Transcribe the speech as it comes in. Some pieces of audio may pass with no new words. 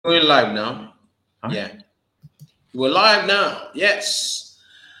Going live now. All right. Yeah, we're live now. Yes.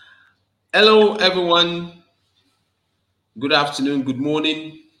 Hello, everyone. Good afternoon, good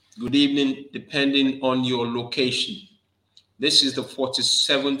morning, good evening, depending on your location. This is the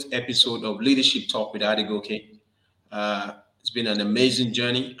 47th episode of Leadership Talk with Adigoke. It's been an amazing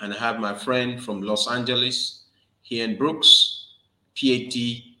journey, and I have my friend from Los Angeles, Ian Brooks,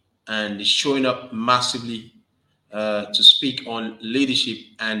 PhD, and is showing up massively to speak on leadership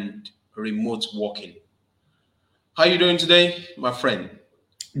and remote working. How you doing today, my friend?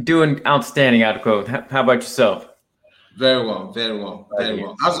 Doing outstanding, Outquote. How about yourself? Very well, very well, Glad to very hear.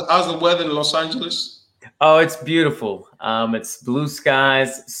 well. How's the weather in Los Angeles? Oh, it's beautiful. It's blue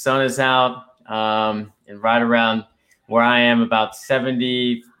skies, sun is out, and right around where I am, about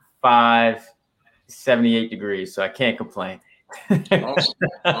 75, 78 degrees. So I can't complain. Awesome,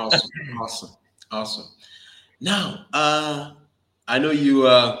 awesome, awesome, awesome. Now, I know you.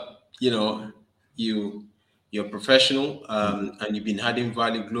 You know, you you're a professional, and you've been adding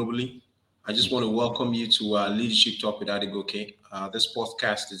value globally. I just want to welcome you to Leadership Talk with Adigoke. This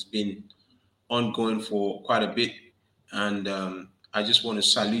podcast has been ongoing for quite a bit, and I just want to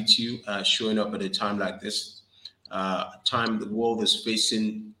salute you showing up at a time like this. A time the world is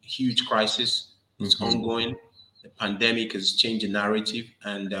facing huge crisis. It's Mhm. ongoing. The pandemic has changed the narrative,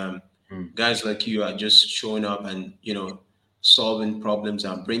 and Mm. guys like you are just showing up and solving problems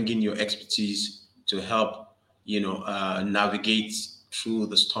and bringing your expertise to help navigate through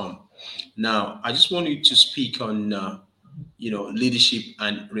the storm. Now, I just want you to speak on leadership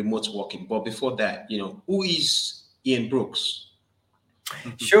and remote working. But before that, who is Ian Brooks?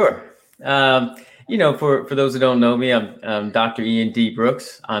 Sure. For those who don't know me, I'm Dr. Ian D.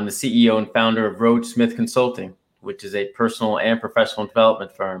 Brooks. I'm the CEO and founder of Road Smith Consulting, which is a personal and professional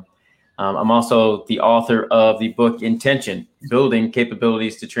development firm. I'm also the author of the book Intention: Building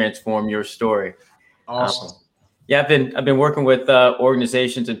Capabilities to Transform Your Story. Awesome. Yeah, I've been working with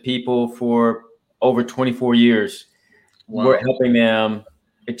organizations and people for over 24 years. We're Wow. helping them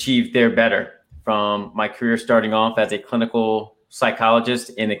achieve their better. From my career starting off as a clinical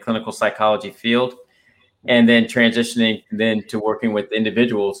psychologist in the clinical psychology field, and then transitioning then to working with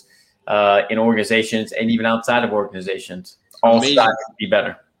individuals in organizations and even outside of organizations, all Amazing. striving to be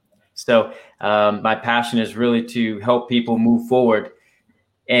better. So my passion is really to help people move forward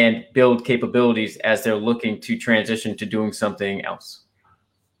and build capabilities as they're looking to transition to doing something else.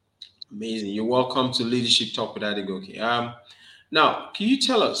 Amazing. You're welcome to Leadership Talk with Adigoke. Now, can you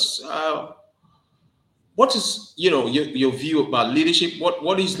tell us what is your view about leadership?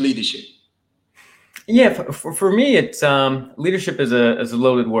 What is leadership? Yeah, for me, it's leadership is a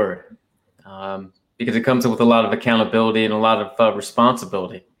loaded word because it comes with a lot of accountability and a lot of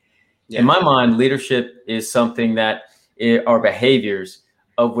responsibility. In Yeah. my mind, leadership is something that are behaviors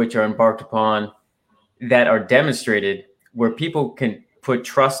of which are embarked upon that are demonstrated where people can put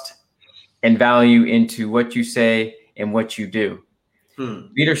trust and value into what you say and what you do. Hmm.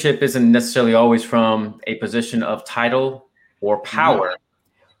 Leadership isn't necessarily always from a position of title or Mhm. power,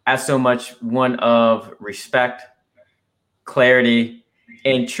 as so much one of respect, clarity,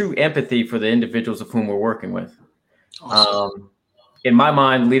 and true empathy for the individuals of whom we're working with. Awesome. Um, in my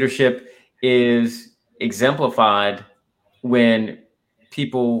mind, leadership is exemplified when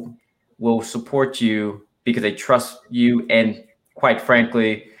people will support you because they trust you, and quite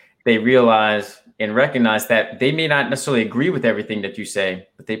frankly, they realize and recognize that they may not necessarily agree with everything that you say,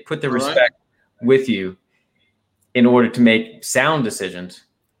 but they put the All right. respect with you in order to make sound decisions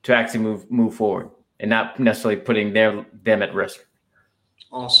to actually move forward and not necessarily putting them at risk.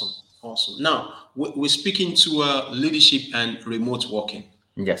 Awesome. Awesome. Now, we're speaking to leadership and remote working.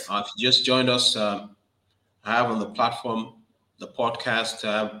 Yes. If you just joined us, I have on the platform the podcast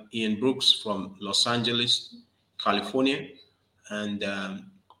Ian Brooks from Los Angeles, California, and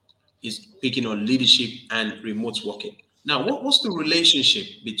he's speaking on leadership and remote working. Now, what's the relationship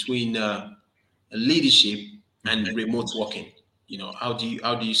between leadership and remote working? How do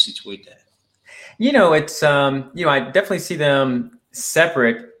you situate that? It's I definitely see them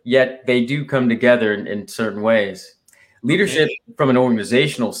separate, yet they do come together in certain ways. Okay. Leadership from an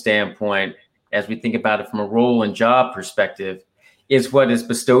organizational standpoint, as we think about it from a role and job perspective, is what is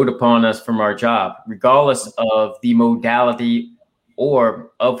bestowed upon us from our job, regardless of the modality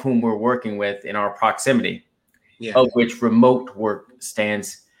or of whom we're working with in our proximity, Yeah. of which remote work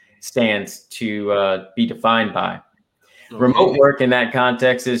stands to be defined by. Remote Okay. work in that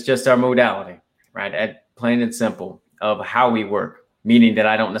context is just our modality, right? At plain and simple of how we work, meaning that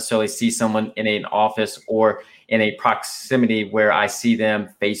I don't necessarily see someone in an office or in a proximity where I see them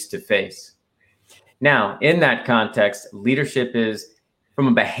face to face. Now, in that context, leadership is from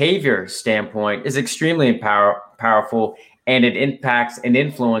a behavior standpoint is extremely powerful, and it impacts and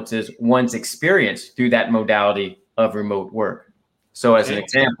influences one's experience through that modality of remote work. So as an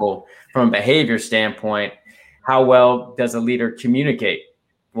example, from a behavior standpoint, how well does a leader communicate?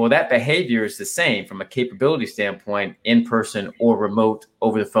 Well, that behavior is the same from a capability standpoint, in person or remote,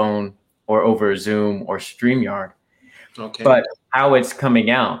 over the phone or over Zoom or StreamYard. Okay. But how it's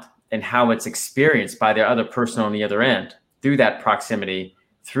coming out and how it's experienced by the other person on the other end through that proximity,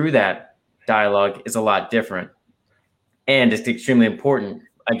 through that dialogue is a lot different. And it's extremely important,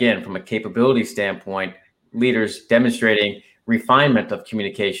 again, from a capability standpoint, leaders demonstrating refinement of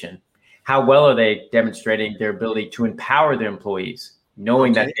communication. How well are they demonstrating their ability to empower their employees,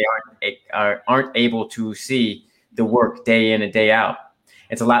 knowing that they aren't able to see the work day in and day out?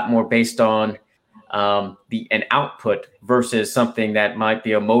 It's a lot more based on an output versus something that might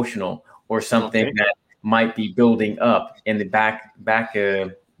be emotional or something that might be building up in the back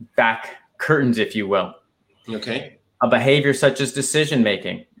curtains, if you will. Okay. A behavior such as decision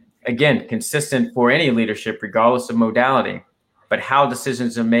making, again, consistent for any leadership, regardless of modality, but how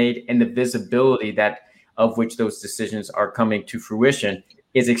decisions are made and the visibility of which those decisions are coming to fruition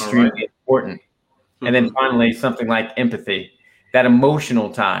is extremely important. And then finally, something like empathy, that emotional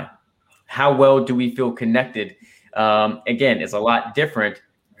tie. How well do we feel connected? Again, is a lot different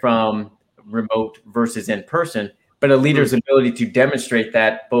from remote versus in person, but a leader's ability to demonstrate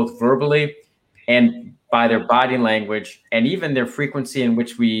that both verbally and by their body language and even their frequency in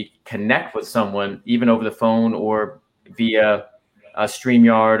which we connect with someone, even over the phone or via a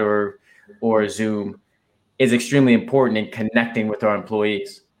StreamYard or Zoom, is extremely important in connecting with our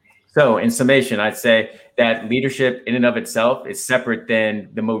employees. So in summation, I'd say that leadership in and of itself is separate than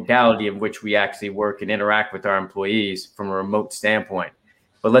the modality in which we actually work and interact with our employees from a remote standpoint.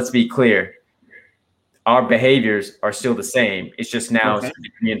 But let's be clear, our behaviors are still the same. It's just now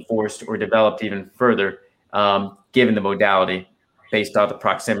reinforced or developed even further, given the modality based on the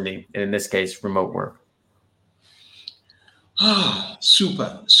proximity, and in this case, remote work.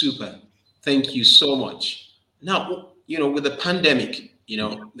 Super. Thank you so much. Now, with the pandemic,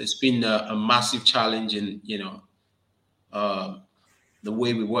 there's been a massive challenge in, the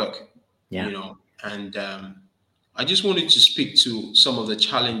way we work, and I just wanted to speak to some of the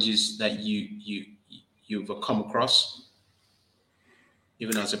challenges that you've come across,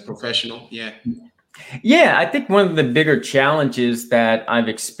 even as a professional. Yeah, I think one of the bigger challenges that I've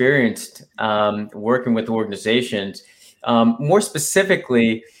experienced working with organizations, more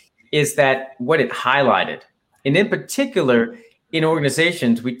specifically, is that what it highlighted. And in particular, in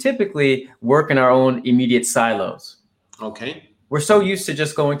organizations, we typically work in our own immediate silos. Okay. We're so used to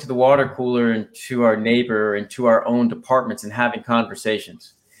just going to the water cooler and to our neighbor and to our own departments and having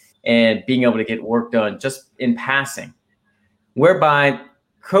conversations and being able to get work done just in passing. Whereby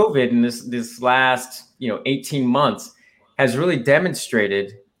COVID in this last 18 months has really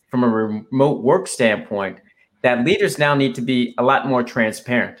demonstrated from a remote work standpoint that leaders now need to be a lot more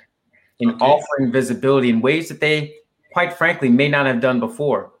transparent in offering visibility in ways that they, quite frankly, may not have done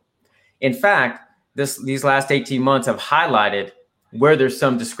before. In fact, these last 18 months have highlighted where there's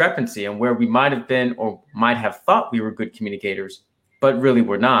some discrepancy and where we might have been or might have thought we were good communicators, but really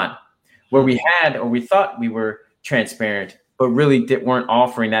we're not. Where we had or we thought we were transparent, but really weren't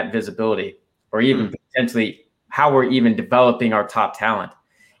offering that visibility or even potentially how we're even developing our top talent.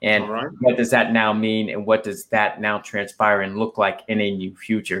 And what does that now mean? And what does that now transpire and look like in a new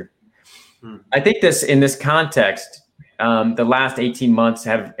future? I think in this context, the last 18 months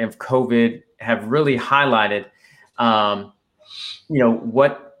of COVID have really highlighted,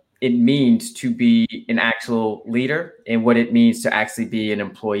 what it means to be an actual leader and what it means to actually be an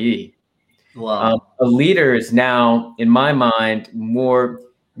employee. Wow. A leader is now, in my mind, more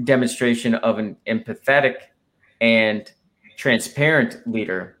demonstration of an empathetic and transparent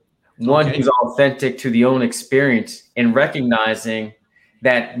leader, one who's authentic to the own experience and recognizing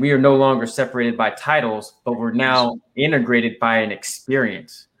that we are no longer separated by titles, but we're now integrated by an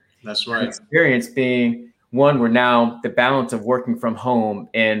experience. That's right. An experience being one, we're now the balance of working from home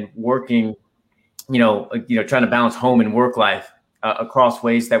and working, trying to balance home and work life across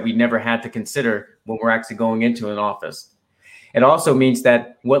ways that we never had to consider when we're actually going into an office. It also means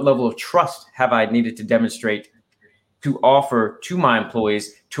that what level of trust have I needed to demonstrate to offer to my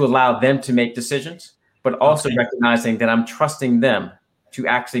employees to allow them to make decisions, but also recognizing that I'm trusting them to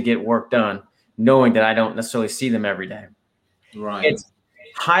actually get work done, knowing that I don't necessarily see them every day. Right. It's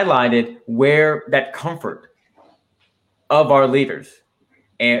highlighted where that comfort of our leaders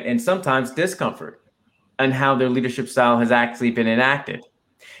and sometimes discomfort and how their leadership style has actually been enacted.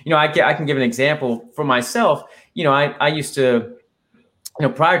 I can give an example for myself. I used to,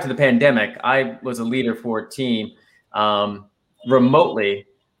 prior to the pandemic, I was a leader for a team remotely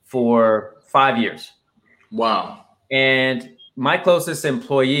for 5 years. Wow. And my closest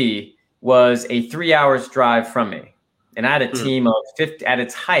employee was a 3 hours drive from me. And I had a team of 50, at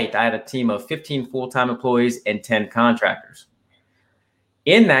its height, I had a team of 15 full-time employees and 10 contractors.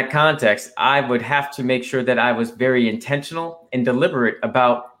 In that context, I would have to make sure that I was very intentional and deliberate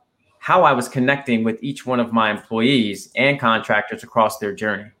about how I was connecting with each one of my employees and contractors across their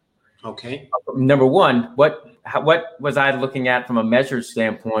journey. Okay. Number one, what was I looking at from a measured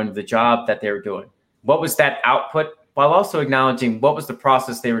standpoint of the job that they were doing? What was that output? While also acknowledging what was the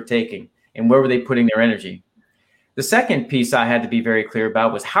process they were taking and where were they putting their energy. The second piece I had to be very clear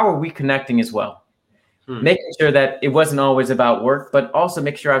about was how are we connecting as well? Making sure that it wasn't always about work, but also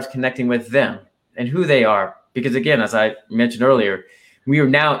make sure I was connecting with them and who they are. Because again, as I mentioned earlier, we are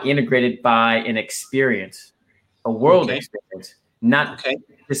now integrated by an experience, a world experience, not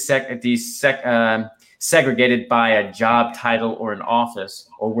segregated by a job title or an office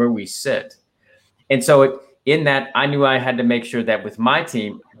or where we sit. And so in that, I knew I had to make sure that with my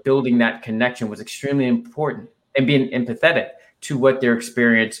team, building that connection was extremely important and being empathetic to what their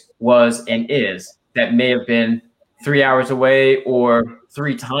experience was and is that may have been 3 hours away or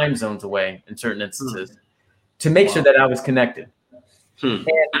 3 time zones away in certain instances to make sure that I was connected.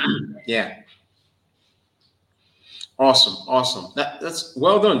 Yeah. Awesome. That's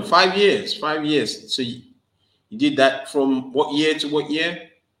well done. 5 years. So you did that from what year to what year?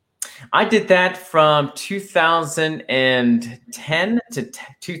 I did that from 2010 to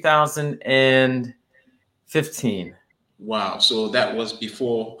 2015. Wow. So that was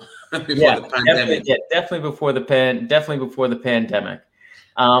before the pandemic. Definitely before the pandemic.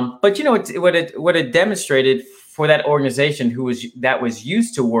 But you know, what it demonstrated for that organization that was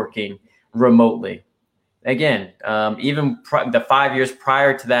used to working remotely. Again, even the 5 years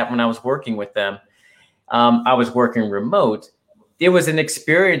prior to that, when I was working with them, I was working remote. It was an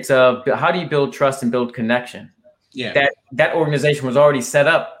experience of how do you build trust and build connection. Yeah. That organization was already set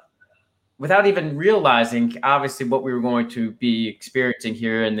up without even realizing, obviously, what we were going to be experiencing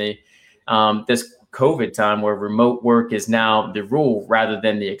here in the this COVID time, where remote work is now the rule rather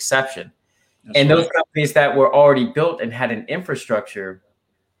than the exception. Those companies that were already built and had an infrastructure,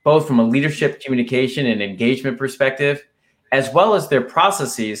 both from a leadership, communication, and engagement perspective, as well as their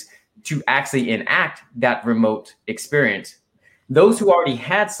processes to actually enact that remote experience. Those who already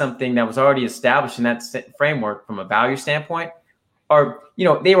had something that was already established in that framework from a value standpoint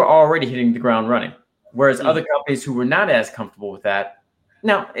they were already hitting the ground running. Whereas other companies who were not as comfortable with that,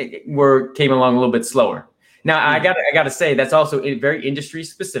 came along a little bit slower. Now, I got to say, that's also very industry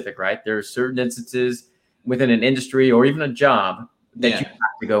specific, right? There are certain instances within an industry or even a job that you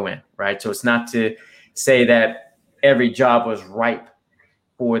have to go in, right? So it's not to say that every job was ripe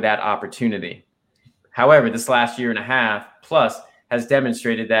for that opportunity. However, this last year and a half plus has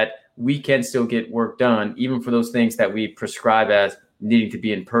demonstrated that we can still get work done, even for those things that we prescribe as needing to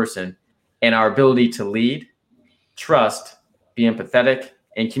be in person. And our ability to lead, trust, be empathetic,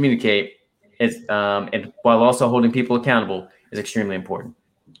 and communicate and while also holding people accountable is extremely important.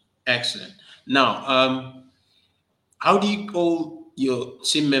 Excellent. Now, how do you hold your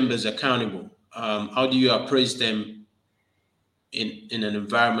team members accountable? How do you appraise them in an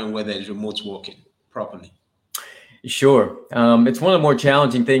environment where there's remote working properly? Sure. It's one of the more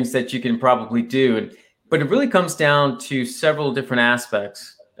challenging things that you can probably do. But it really comes down to several different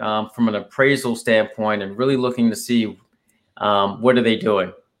aspects from an appraisal standpoint and really looking to see what are they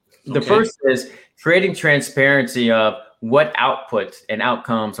doing. The first is creating transparency of what outputs and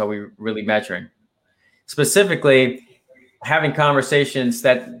outcomes are we really measuring. Specifically, having conversations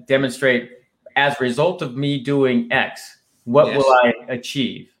that demonstrate as a result of me doing X, what will I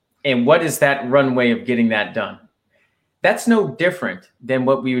achieve? And what is that runway of getting that done? That's no different than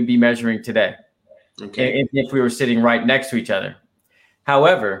what we would be measuring today. If we were sitting right next to each other.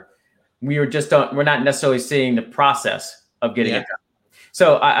 However, we're not necessarily seeing the process of getting it done.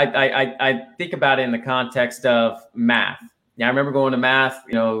 So I think about it in the context of math. I remember going to math,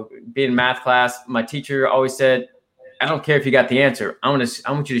 being in math class, my teacher always said, I don't care if you got the answer. I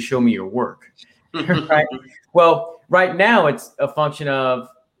want you to show me your work. Right? Well, right now it's a function of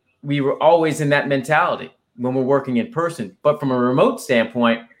we were always in that mentality when we're working in person. But from a remote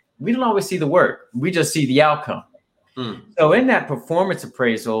standpoint, we don't always see the work. We just see the outcome. So in that performance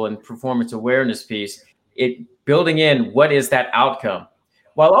appraisal and performance awareness piece, building in what is that outcome,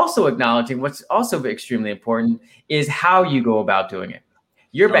 while also acknowledging what's also extremely important is how you go about doing it.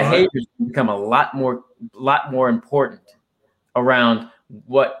 Your behaviors become a lot more important around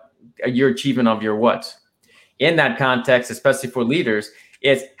what your achievement of your what's. In that context, especially for leaders,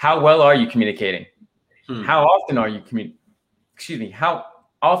 It's how well are you communicating? Hmm. How often are you how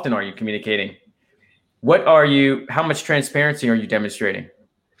often are you communicating? How much transparency are you demonstrating?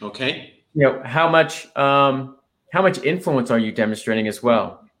 Okay. How much influence are you demonstrating as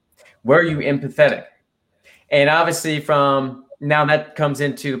well? Where are you empathetic? And obviously from now that comes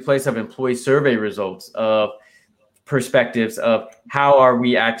into the place of employee survey results of perspectives of how are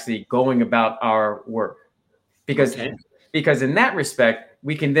we actually going about our work? Because in that respect,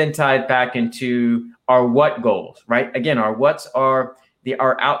 we can then tie it back into our what goals, right? Again, our what's are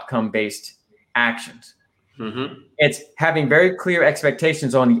our outcome-based actions. Mm-hmm. It's having very clear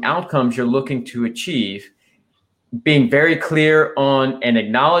expectations on the outcomes you're looking to achieve, being very clear on and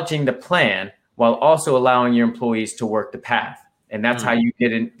acknowledging the plan while also allowing your employees to work the path. And that's how you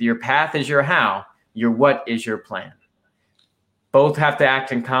get in. Your path is your how, your what is your plan. Both have to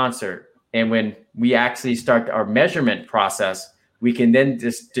act in concert. And when we actually start our measurement process, we can then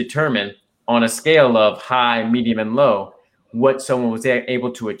just determine on a scale of high, medium, and low what someone was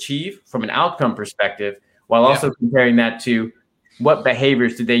able to achieve from an outcome perspective, while also comparing that to what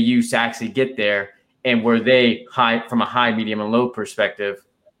behaviors did they use to actually get there, and were they high from a high, medium, and low perspective?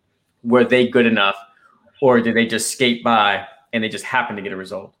 Were they good enough, or did they just skate by and they just happen to get a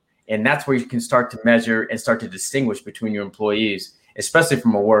result? And that's where you can start to measure and start to distinguish between your employees, especially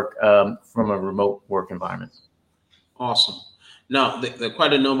from a remote work environment. Awesome. Now, there are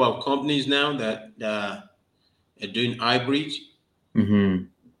quite a number of companies now that are doing hybrid.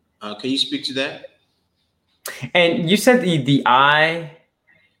 Mm-hmm. Can you speak to that? And you said the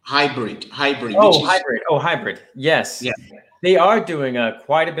hybrid. Hybrid. Yes. Yeah. They are doing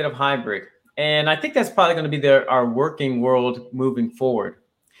quite a bit of hybrid, and I think that's probably going to be our working world moving forward.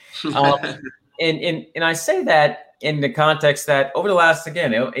 And I say that in the context that over the last,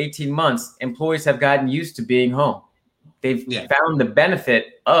 18 months, employees have gotten used to being home. They've found the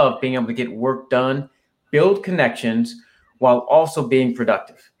benefit of being able to get work done, build connections, while also being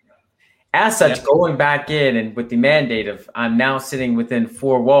productive. As such, going back in and with the mandate of I'm now sitting within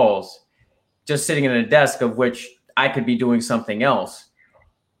four walls, just sitting at a desk of which I could be doing something else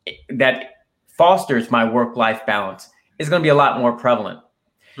that fosters my work-life balance is going to be a lot more prevalent.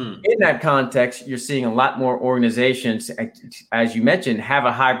 In that context, you're seeing a lot more organizations, as you mentioned, have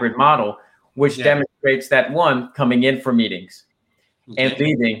a hybrid model, which demonstrates that one, coming in for meetings and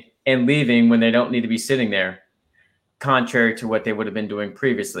leaving when they don't need to be sitting there, contrary to what they would have been doing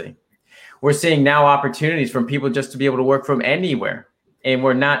previously. We're seeing now opportunities from people just to be able to work from anywhere. And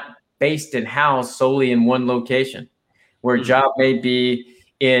we're not based and housed solely in one location, where a job may be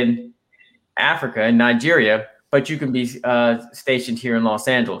in Africa and Nigeria, but you can be stationed here in Los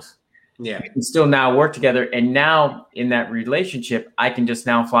Angeles. Yeah. We can still now work together. And now in that relationship, I can just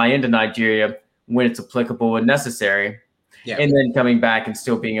now fly into Nigeria when it's applicable and necessary. Yeah. And then coming back and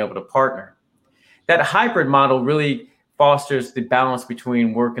still being able to partner. That hybrid model really fosters the balance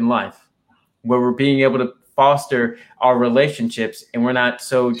between work and life, where we're being able to foster our relationships and we're not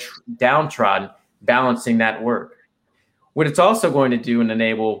so downtrodden balancing that work. What it's also going to do and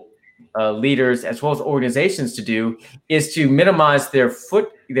enable leaders as well as organizations to do is to minimize their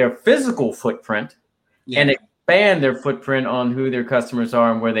physical footprint and expand their footprint on who their customers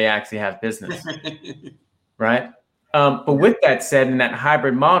are and where they actually have business. Right. But with that said, in that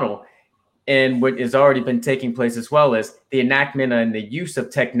hybrid model, and what has already been taking place as well is the enactment and the use of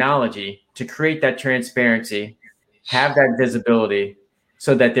technology to create that transparency, have that visibility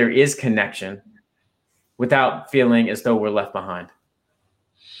so that there is connection without feeling as though we're left behind.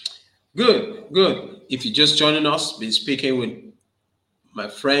 Good. If you're just joining us, been speaking with my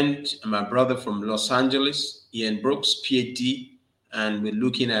friend and my brother from Los Angeles, Ian Brooks, PhD, and we're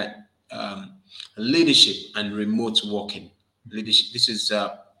looking at leadership and remote working. Leadership. This is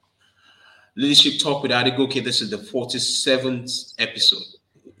Leadership Talk with Adegoke. This is the 47th episode.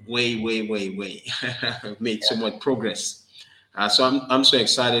 Way. Made so much progress. So I'm so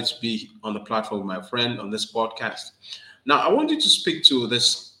excited to be on the platform with my friend on this podcast. Now, I want you to speak to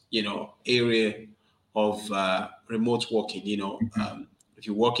this, area of remote working. If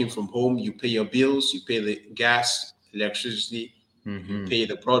you're working from home, you pay your bills, you pay the gas, electricity, you pay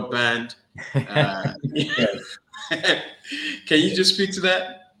the broadband. Can you just speak to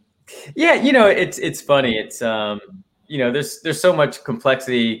that? Yeah, it's funny. It's there's so much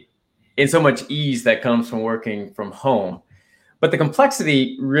complexity and so much ease that comes from working from home. But the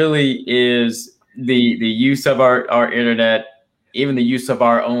complexity really is the use of our internet, even the use of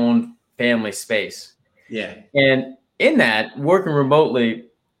our own family space. Yeah. And in that, working remotely,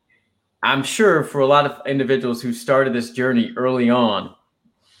 I'm sure for a lot of individuals who started this journey early on,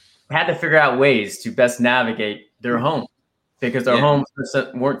 had to figure out ways to best navigate their home. because our homes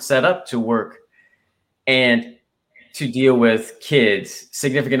weren't set up to work and to deal with kids,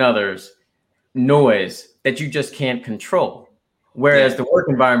 significant others, noise that you just can't control. Whereas the work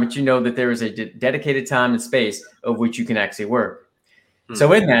environment, you know that there is a dedicated time and space of which you can actually work.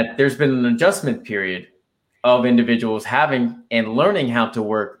 So in that, there's been an adjustment period of individuals having and learning how to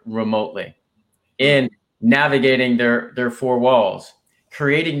work remotely in navigating their four walls,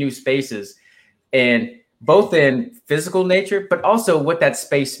 creating new spaces, and both in physical nature, but also what that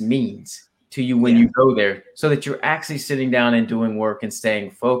space means to you when you go there, so that you're actually sitting down and doing work and staying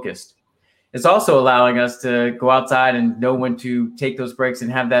focused. It's also allowing us to go outside and know when to take those breaks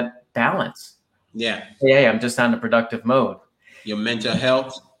and have that balance. Yeah. Hey, I'm just on a productive mode. Your mental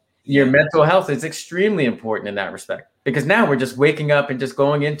health. Your mental health is extremely important in that respect, because now we're just waking up and just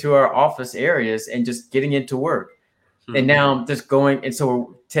going into our office areas and just getting into work. And now just going, and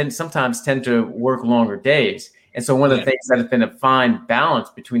so we sometimes tend to work longer days. And so one of the things that has been a fine balance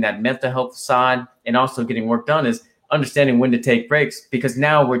between that mental health side and also getting work done is understanding when to take breaks, because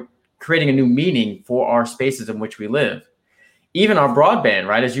now we're creating a new meaning for our spaces in which we live. Even our broadband,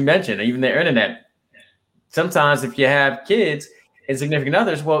 right? As you mentioned, even the internet. Sometimes if you have kids and significant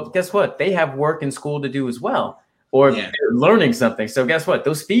others, well, guess what? They have work and school to do as well, or they're learning something. So guess what?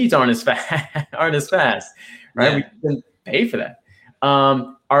 Those speeds aren't as fast, right? We can pay for that.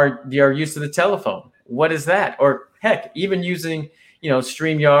 Our use of the telephone. What is that? Or heck, even using,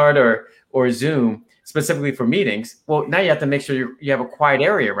 StreamYard or Zoom specifically for meetings. Well, now you have to make sure you have a quiet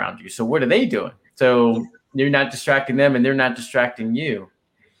area around you. So what are they doing? So you're not distracting them and they're not distracting you.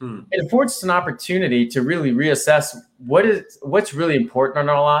 It affords us an opportunity to really reassess what's really important in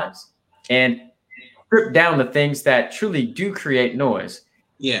our lives and strip down the things that truly do create noise.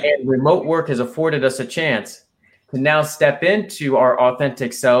 And remote work has afforded us a chance to now step into our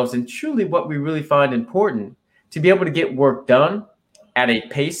authentic selves and truly what we really find important, to be able to get work done at a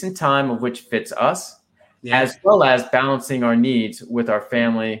pace and time of which fits us, as well as balancing our needs with our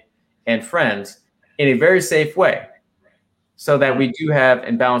family and friends in a very safe way, so that we do have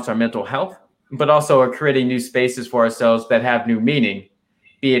and balance our mental health, but also are creating new spaces for ourselves that have new meaning,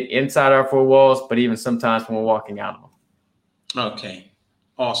 be it inside our four walls, but even sometimes when we're walking out of them. Okay,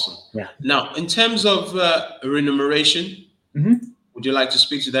 awesome. Yeah. Now, in terms of remuneration, would you like to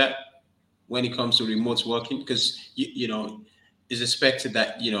speak to that when it comes to remote working? Because, it's expected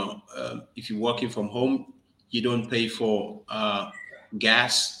that, if you're working from home, you don't pay for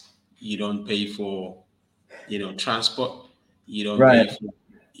gas, you don't pay for, transport. You don't pay for,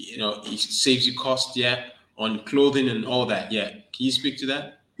 it saves you cost, on clothing and all that. Can you speak to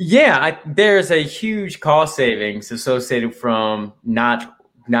that? Yeah, there's a huge cost savings associated from not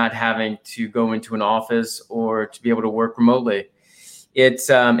having to go into an office or to be able to work remotely. It's,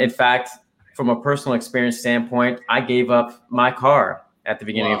 in fact, from a personal experience standpoint, I gave up my car at the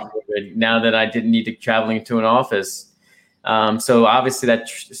beginning of COVID, now that I didn't need to traveling to an office. So obviously that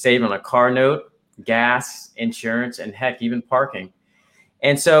saved on a car note, gas, insurance, and heck, even parking.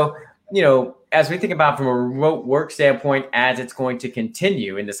 And so, as we think about from a remote work standpoint, as it's going to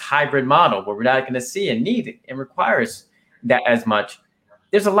continue in this hybrid model where we're not going to see and need and requires that as much,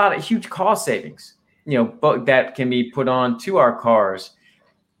 there's a lot of huge cost savings, that can be put on to our cars,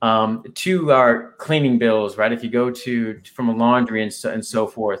 to our cleaning bills, right? If you go from a laundry and so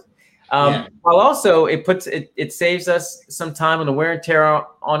forth. While also it saves us some time on the wear and tear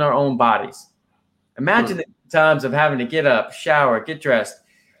on our own bodies. Imagine the times of having to get up, shower, get dressed,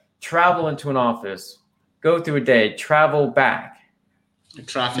 travel into an office, go through a day, travel back. In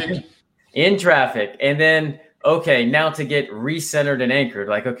traffic. And then, now to get recentered and anchored,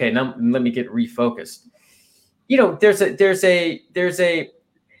 like, now let me get refocused.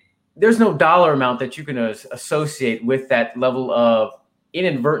 There's no dollar amount that you can associate with that level of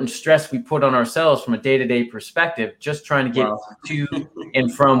inadvertent stress we put on ourselves from a day-to-day perspective, just trying to get to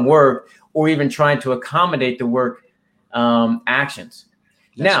and from work, or even trying to accommodate the work actions.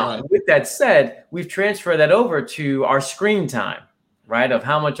 With that said, we've transferred that over to our screen time, right? Of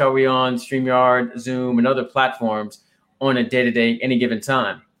how much are we on StreamYard, Zoom, and other platforms on a day-to-day, any given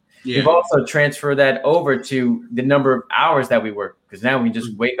time. We've also transferred that over to the number of hours that we work, because now we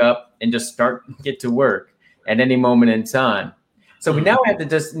just wake up and just get to work at any moment in time. So we now have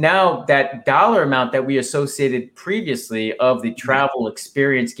to now that dollar amount that we associated previously of the travel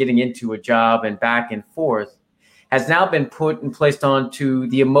experience, getting into a job and back and forth, has now been put and placed onto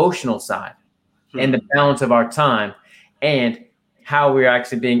the emotional side and the balance of our time, and how we're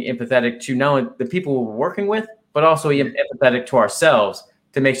actually being empathetic to not only the people we're working with, but also empathetic to ourselves,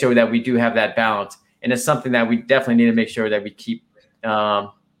 to make sure that we do have that balance. And it's something that we definitely need to make sure that we keep at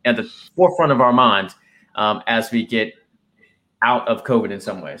the forefront of our minds as we get out of COVID in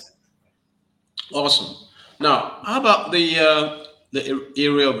some ways. Awesome. Now, how about the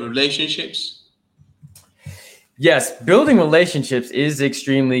area of relationships? Yes, building relationships is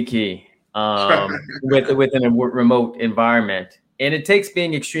extremely key within a remote environment, and it takes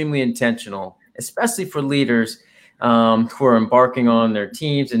being extremely intentional, especially for leaders who are embarking on their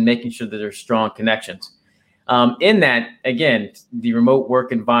teams and making sure that there's strong connections. In that, again, the remote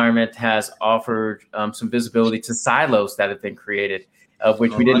work environment has offered some visibility to silos that have been created, of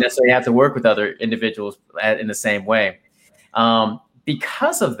which we didn't necessarily have to work with other individuals in the same way.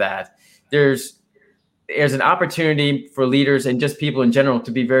 Because of that, there's an opportunity for leaders and just people in general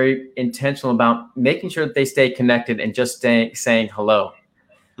to be very intentional about making sure that they stay connected and just saying hello.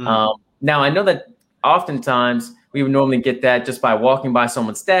 Now, I know that oftentimes we would normally get that just by walking by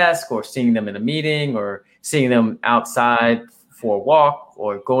someone's desk or seeing them in a meeting or seeing them outside for a walk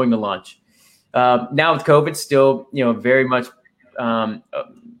or going to lunch. Now with COVID still, very much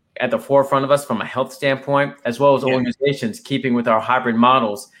at the forefront of us from a health standpoint, as well as organizations keeping with our hybrid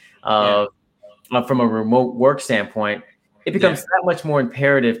models from a remote work standpoint, it becomes that much more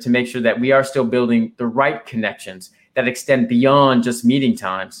imperative to make sure that we are still building the right connections that extend beyond just meeting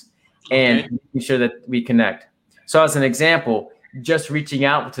times and making sure that we connect. So as an example, just reaching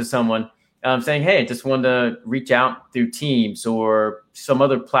out to someone, saying, hey, just wanted to reach out through Teams or some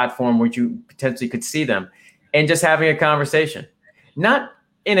other platform where you potentially could see them, and just having a conversation, not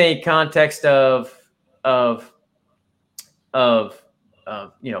in a context of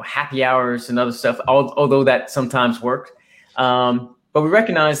happy hours and other stuff, although that sometimes worked. But we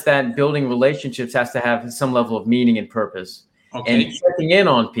recognize that building relationships has to have some level of meaning and purpose. And checking in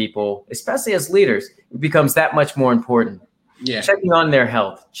on people, especially as leaders, becomes that much more important. Checking on their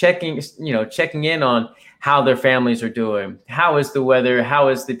health, checking in on how their families are doing. How is the weather? How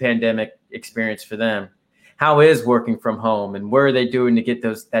is the pandemic experience for them? How is working from home, and what are they doing to get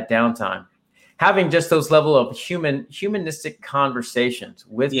that downtime? Having just those level of humanistic conversations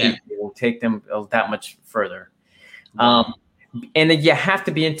with people will take them that much further. And then you have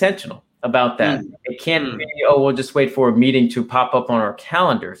to be intentional about that. It can't be, we'll just wait for a meeting to pop up on our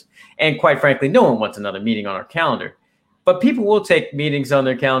calendars. And quite frankly, no one wants another meeting on our calendar. But people will take meetings on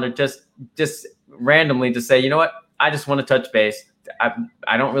their calendar just randomly to say, you know what, I just want to touch base.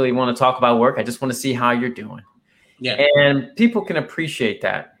 I don't really want to talk about work. I just want to see how you're doing. And people can appreciate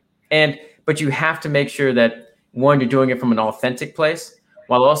that. But you have to make sure that, one, you're doing it from an authentic place,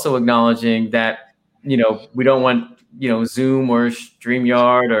 while also acknowledging that, we don't want, Zoom or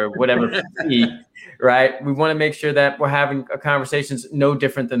StreamYard or whatever, right? We want to make sure that we're having a conversations no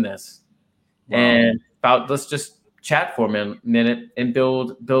different than this. And let's just chat for a minute and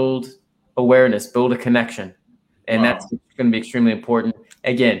build awareness, build a connection. And that's going to be extremely important.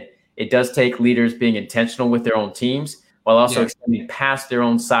 Again, it does take leaders being intentional with their own teams, while also extending past their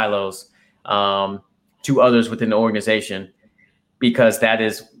own silos to others within the organization, because that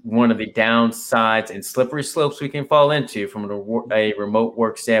is one of the downsides and slippery slopes we can fall into from a remote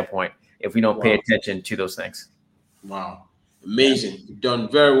work standpoint if we don't pay attention to those things. Wow. Amazing. You've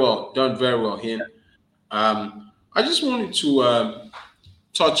done very well. Hen. I just wanted to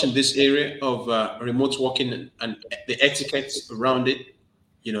touch in this area of remote working and the etiquette around it,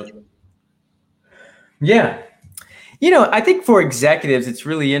 Yeah. I think for executives, it's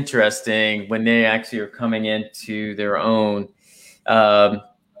really interesting when they actually are coming into their own.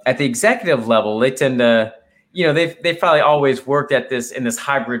 At the executive level, they tend to, they've probably always worked at this in this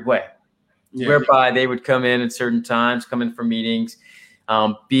hybrid way, whereby they would come in at certain times, come in for meetings,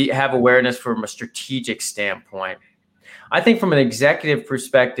 have awareness from a strategic standpoint. I think from an executive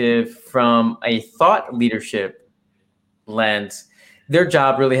perspective, from a thought leadership lens, their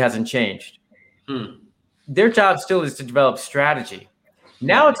job really hasn't changed. Their job still is to develop strategy.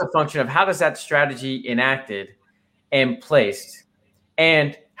 Now it's a function of how does that strategy enacted and placed,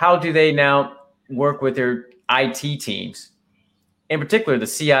 and how do they now work with their IT teams, in particular the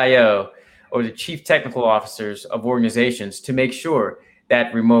CIO or the chief technical officers of organizations, to make sure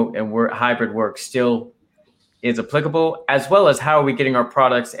that remote and hybrid work still is applicable, as well as how are we getting our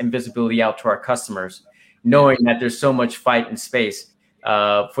products and visibility out to our customers, knowing that there's so much fight and space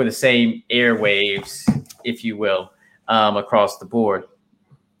for the same airwaves, if you will, across the board.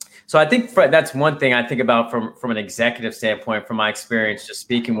 So I think that's one thing I think about from an executive standpoint, from my experience, just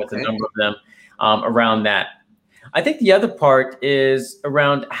speaking with a number of them around that. I think the other part is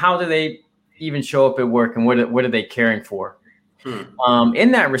around how do they even show up at work, and what are they caring for?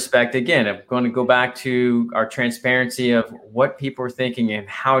 In that respect, again, I'm going to go back to our transparency of what people are thinking and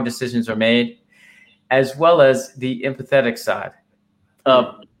how decisions are made, as well as the empathetic side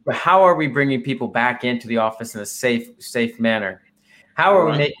of but how are we bringing people back into the office in a safe manner? How are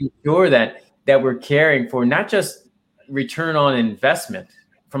we making sure that we're caring for not just return on investment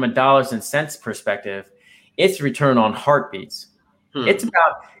from a dollars and cents perspective, it's return on heartbeats. It's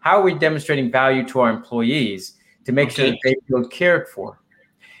about how are we demonstrating value to our employees to make sure that they feel cared for.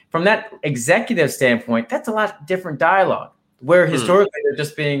 From that executive standpoint, that's a lot different dialogue, where historically they're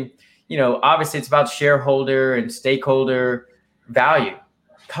just being, obviously it's about shareholder and stakeholder value,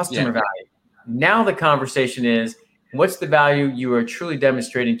 customer value. Now the conversation is, what's the value you are truly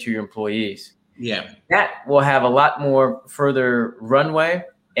demonstrating to your employees? Yeah. That will have a lot more further runway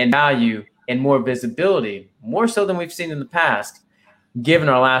and value and more visibility, more so than we've seen in the past, given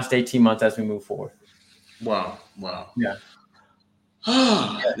our last 18 months as we move forward. Wow. Yeah.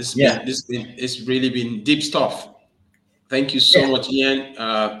 It's really been deep stuff. Thank you so much, Ian.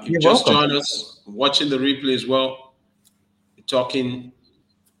 You've just joined us, watching the replay as well. We're talking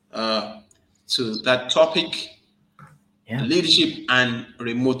to that topic, leadership and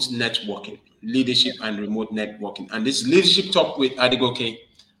remote networking. And this Leadership Talk with Adegoke,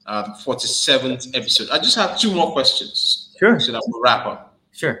 47th episode. I just have 2 more questions. Sure. So that we'll wrap up.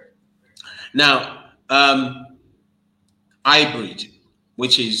 Sure. Now, hybrid,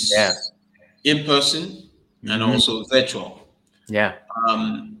 which is in person and also virtual. Yeah.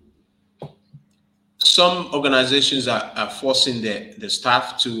 Some organizations are forcing the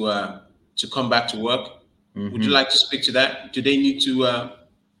staff to come back to work. Would you like to speak to that? Do they need to,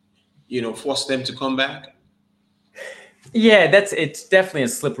 force them to come back? Yeah, it's definitely a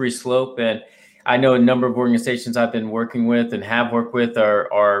slippery slope, and I know a number of organizations I've been working with and have worked with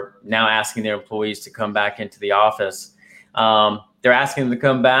are now asking their employees to come back into the office. They're asking them to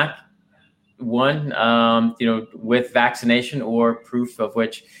come back, with vaccination or proof of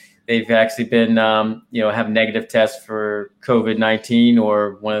which they've actually been, have negative tests for COVID-19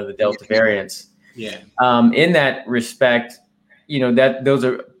 or one of the Delta variants. Yeah. In that respect, that those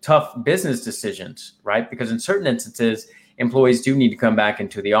are tough business decisions, right? Because in certain instances, employees do need to come back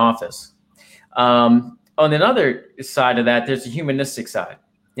into the office. On another side of that, there's a humanistic side.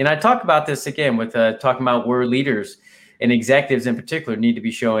 And I talk about this again with talking about where leaders and executives in particular need to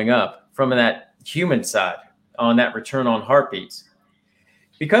be showing up from that human side on that return on heartbeats.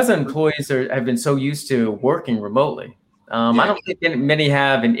 Because employees have been so used to working remotely, I don't think many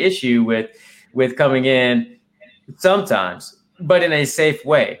have an issue with coming in sometimes, but in a safe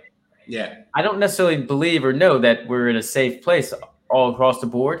way. Yeah. I don't necessarily believe or know that we're in a safe place all across the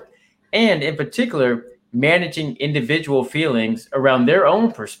board. And in particular, managing individual feelings around their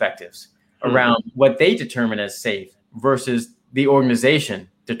own perspectives, around what they determine as safe versus the organization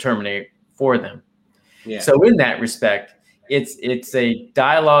determining for them. Yeah. So in that respect, it's a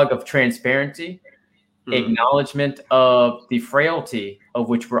dialogue of transparency, acknowledgement of the frailty of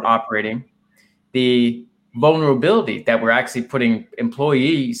which we're operating, the vulnerability that we're actually putting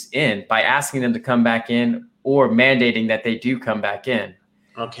employees in by asking them to come back in or mandating that they do come back in.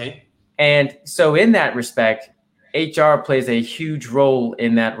 Okay. And so in that respect, HR plays a huge role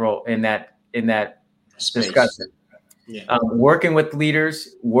in that Space. Discussion. Yeah. Working with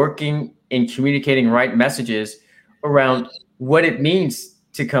leaders, working in communicating right messages around what it means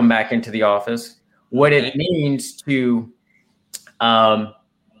to come back into the office, what it means to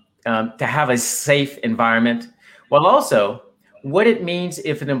have a safe environment, while also what it means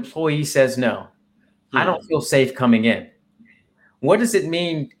if an employee says no, I don't feel safe coming in. What does it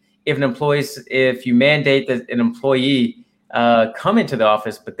mean if you mandate that an employee come into the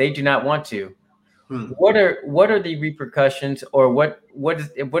office but they do not want to? What are the repercussions, or what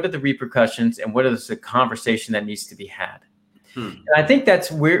are the repercussions, and what is the conversation that needs to be had? And I think that's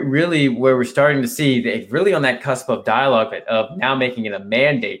really where we're starting to see really on that cusp of dialogue of now making it a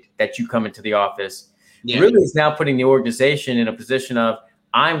mandate that you come into the office. Really is now putting the organization in a position of,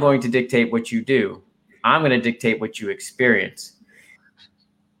 I'm going to dictate what you do. I'm going to dictate what you experience.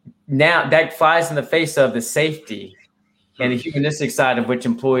 Now that flies in the face of the safety and the humanistic side of which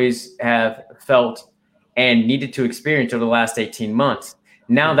employees have felt and needed to experience over the last 18 months.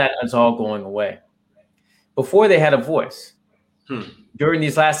 Now that is all going away. Before they had a voice. During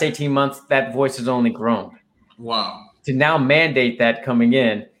these last 18 months, that voice has only grown. Wow. To now mandate that coming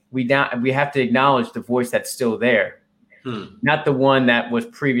in, we have to acknowledge the voice that's still there, not the one that was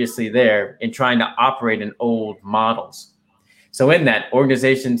previously there in trying to operate in old models. So in that,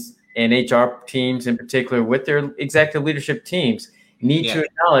 organizations and HR teams in particular with their executive leadership teams need to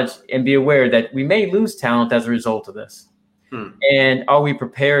acknowledge and be aware that we may lose talent as a result of this. And are we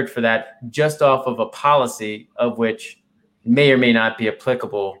prepared for that just off of a policy of which may or may not be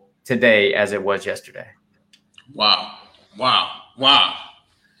applicable today as it was yesterday? Wow.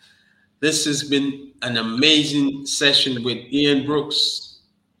 This has been an amazing session with Ian Brooks.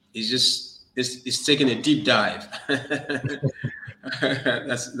 It's taking a deep dive.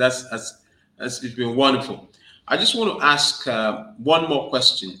 That's it's been wonderful. I just want to ask one more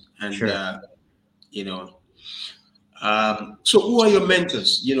question, and Sure. you know, so who are your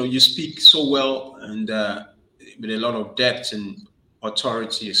mentors? You know, you speak so well and with a lot of depth and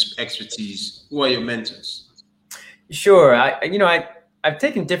authority, expertise. Who are your mentors? Sure. I've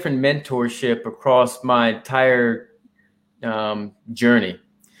taken different mentorship across my entire journey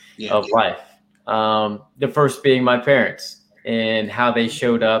Yeah, of life. The first being my parents and how they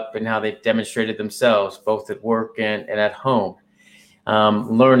showed up and how they've demonstrated themselves, both at work and at home.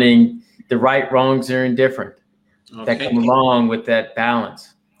 Learning the right, wrongs, or indifferent that come okay, along with that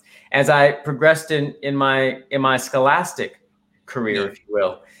balance. As I progressed in my scholastic career, yeah, if you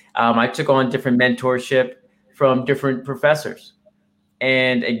will, I took on different mentorship from different professors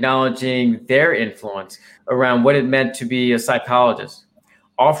and acknowledging their influence around what it meant to be a psychologist,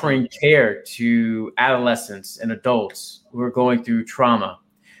 offering care to adolescents and adults who are going through trauma,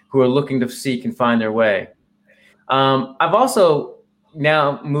 who are looking to seek and find their way. I've also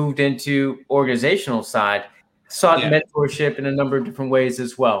now moved into organizational side, sought yeah, mentorship in a number of different ways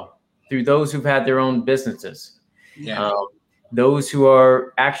as well, through those who've had their own businesses, yeah. um, those who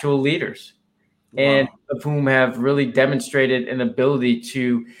are actual leaders, and Wow. of whom have really demonstrated an ability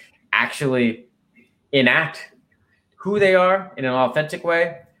to actually enact who they are in an authentic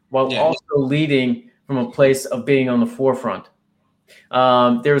way while Yeah, also leading from a place of being on the forefront.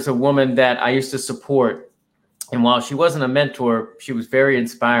 There's a woman that I used to support, and while she wasn't a mentor, she was very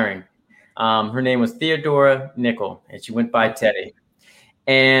inspiring. Her name was Theodora Nickel, and she went by okay. Teddy.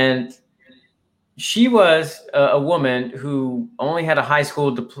 And she was a woman who only had a high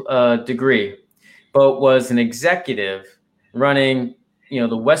school degree, but was an executive running,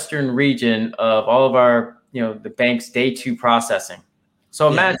 the Western region of all of our, the bank's day two processing. So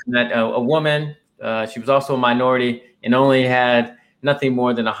Yeah. imagine that a woman, she was also a minority and only had nothing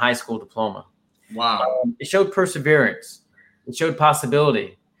more than a high school diploma. Wow. It showed perseverance. It showed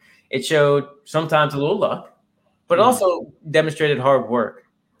possibility. It showed sometimes a little luck, but Hmm. also demonstrated hard work.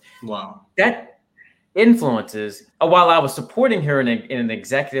 Wow. That influences, while I was supporting her in an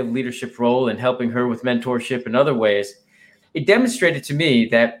executive leadership role and helping her with mentorship in other ways, it demonstrated to me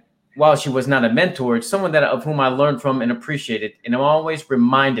that while she was not a mentor, it's someone that of whom I learned from and appreciated, and I'm always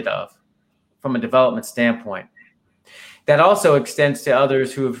reminded of from a development standpoint. That also extends to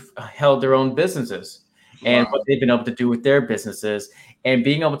others who have held their own businesses and what Wow. they've been able to do with their businesses and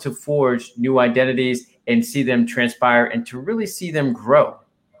being able to forge new identities and see them transpire and to really see them grow.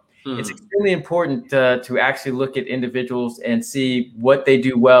 It's Hmm. extremely important to actually look at individuals and see what they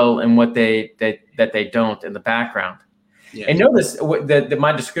do well and what that they don't in the background. Yeah. And notice that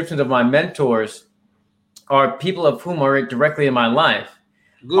my descriptions of my mentors are people of whom are directly in my life.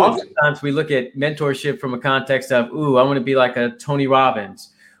 Good. Oftentimes we look at mentorship from a context of, ooh, I want to be like a Tony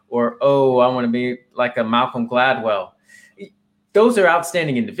Robbins, or, oh, I want to be like a Malcolm Gladwell. Those are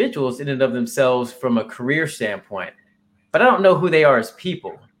outstanding individuals in and of themselves from a career standpoint, but I don't know who they are as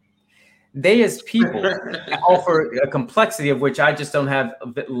people. They as people offer a complexity of which I just don't have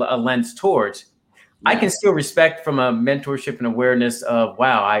a lens towards. I Yeah. can still respect from a mentorship and awareness of,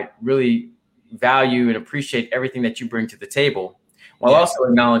 wow, I really value and appreciate everything that you bring to the table, while Yeah. also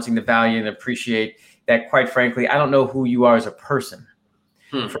acknowledging the value and appreciate that, quite frankly, I don't know who you are as a person.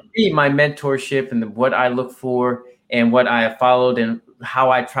 For Hmm. me, my mentorship and what I look for and what I have followed and how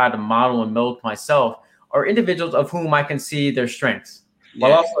I try to model and mold myself are individuals of whom I can see their strengths,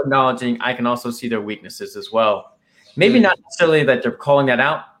 while Yeah. also acknowledging I can also see their weaknesses as well. Maybe Good. not necessarily that they're calling that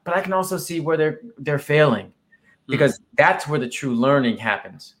out, but I can also see where they're failing, Hmm. because that's where the true learning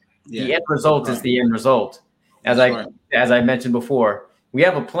happens. Yeah. The end That's result is right. the end result. As That's I right. as I mentioned before, we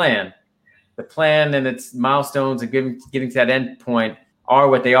have a plan. The plan and its milestones and getting to that end point are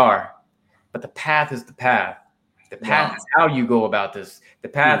what they are. But the path is the path. The path Wow. is how you go about this. The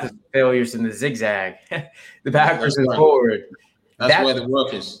path is Hmm. the failures and the zigzag, the That's backwards and right. forward. That's That's where the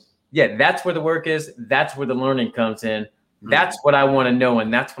work is. Yeah, that's where the work is. That's where the learning comes in. Hmm. That's what I want to know,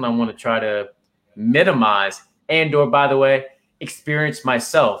 and that's what I want to try to minimize and/or, by the way, experience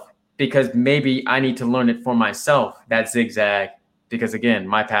myself, because maybe I need to learn it for myself. That zigzag, because again,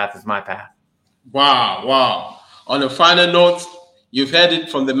 my path is my path. Wow. Wow. On a final note, you've heard it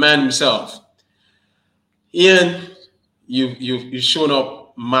from the man himself. Ian, you've shown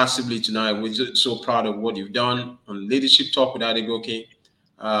up massively tonight. We're just so proud of what you've done on Leadership Talk with Adegoke.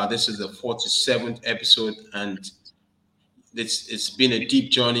 This is the 47th episode, and it's been a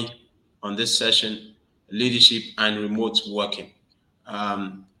deep journey on this session, leadership and remote working.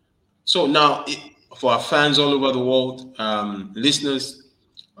 Um, So now, for our fans all over the world, listeners,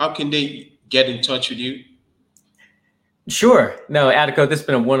 how can they get in touch with you? Sure. No, Attico, this has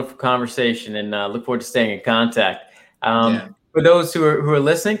been a wonderful conversation, and look forward to staying in contact. For those who are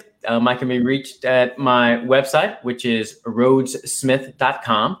listening, I can be reached at my website, which is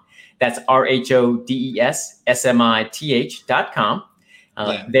rhodessmith.com. That's RHODESSMITH.com.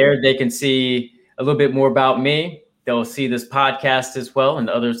 There they can see a little bit more about me. They'll see this podcast as well and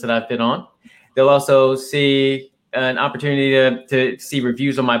others that I've been on. They'll also see an opportunity to see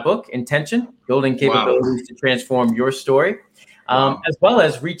reviews on my book, Intention, Building Capabilities to Transform Your Story, as well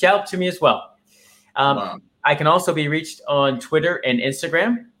as reach out to me as well. I can also be reached on Twitter and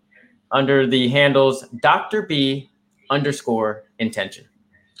Instagram under the handles Dr. B_intention.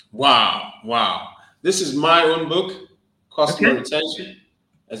 Wow. This is my own book, Customer Retention,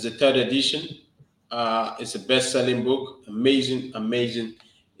 as the 3rd edition. It's a best-selling book. Amazing.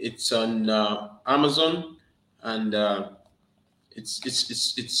 It's on Amazon, and it's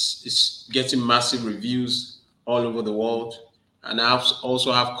getting massive reviews all over the world. And I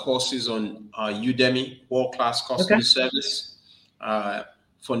also have courses on Udemy, world-class customer service,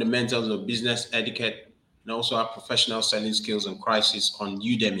 fundamentals of business etiquette, and also have professional selling skills and crisis on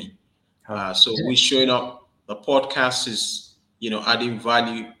Udemy. So we're showing up. The podcast is, adding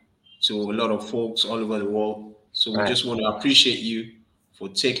value to a lot of folks all over the world. So we just want to appreciate you for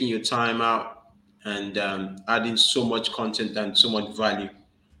taking your time out and adding so much content and so much value.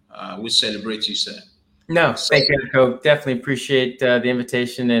 We celebrate you, sir. No, thank you, Attico. Definitely appreciate the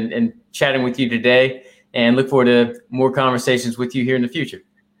invitation and chatting with you today, and look forward to more conversations with you here in the future.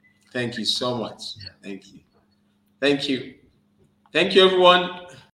 Thank you so much. Thank you, everyone.